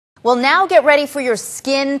Well, now get ready for your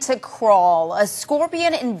skin to crawl. A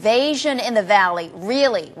scorpion invasion in the valley.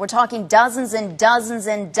 Really, we're talking dozens and dozens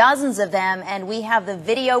and dozens of them, and we have the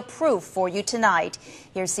video proof for you tonight.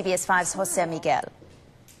 Here's CBS 5's Jose Miguel.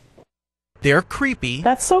 They're creepy.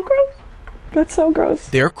 That's so gross. That's so gross.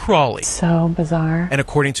 They're crawly. So bizarre. And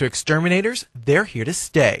according to exterminators, they're here to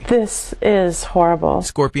stay. This is horrible.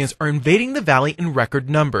 Scorpions are invading the valley in record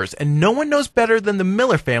numbers, and no one knows better than the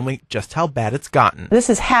Miller family just how bad it's gotten. This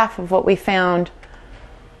is half of what we found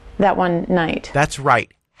that one night. That's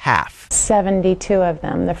right, half. 72 of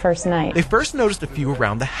them the first night. They first noticed a few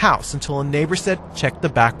around the house until a neighbor said, check the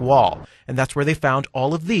back wall. And that's where they found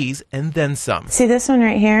all of these and then some. See this one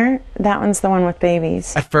right here? That one's the one with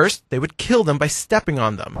babies. At first, they would kill them by stepping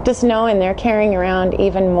on them. Just knowing they're carrying around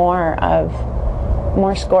even more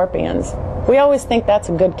scorpions. We always think that's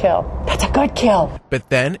a good kill. That's a good kill. But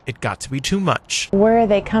then it got to be too much. Where are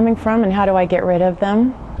they coming from and how do I get rid of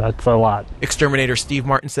them? That's a lot. Exterminator Steve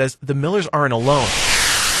Martin says the Millers aren't alone.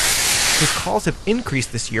 His calls have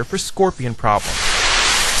increased this year for scorpion problems.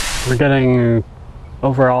 We're getting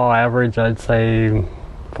overall average, I'd say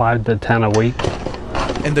 5 to 10 a week.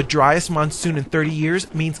 And the driest monsoon in 30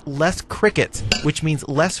 years means less crickets, which means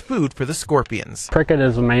less food for the scorpions. Cricket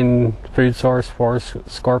is the main food source for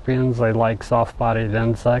scorpions. They like soft-bodied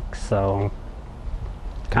insects, so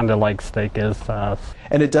kind of like steak is to us.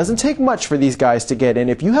 And it doesn't take much for these guys to get in.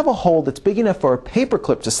 If you have a hole that's big enough for a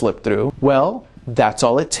paperclip to slip through, well, that's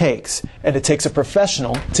all it takes. And it takes a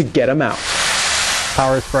professional to get them out.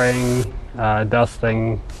 Power spraying,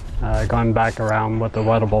 dusting, going back around with the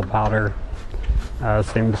wettable powder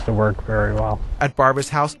seems to work very well. At Barbara's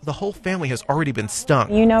house, the whole family has already been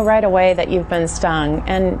stung. You know right away that you've been stung,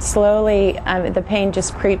 and slowly the pain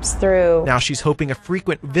just creeps through. Now she's hoping a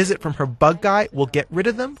frequent visit from her bug guy will get rid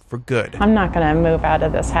of them for good. I'm not going to move out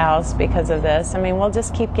of this house because of this. I mean, we'll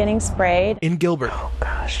just keep getting sprayed. In Gilbert. Oh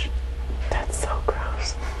gosh, that's so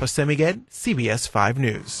gross. Jose Miguel, CBS 5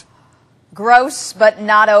 News. Gross, but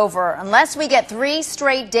not over. Unless we get 3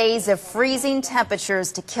 straight days of freezing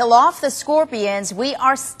temperatures to kill off the scorpions, we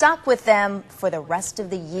are stuck with them for the rest of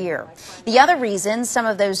the year. The other reason some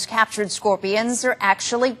of those captured scorpions are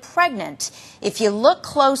actually pregnant. If you look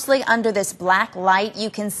closely under this black light, you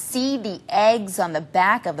can see the eggs on the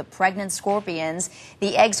back of the pregnant scorpions.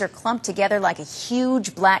 The eggs are clumped together like a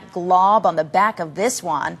huge black glob on the back of this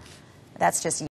one. That's just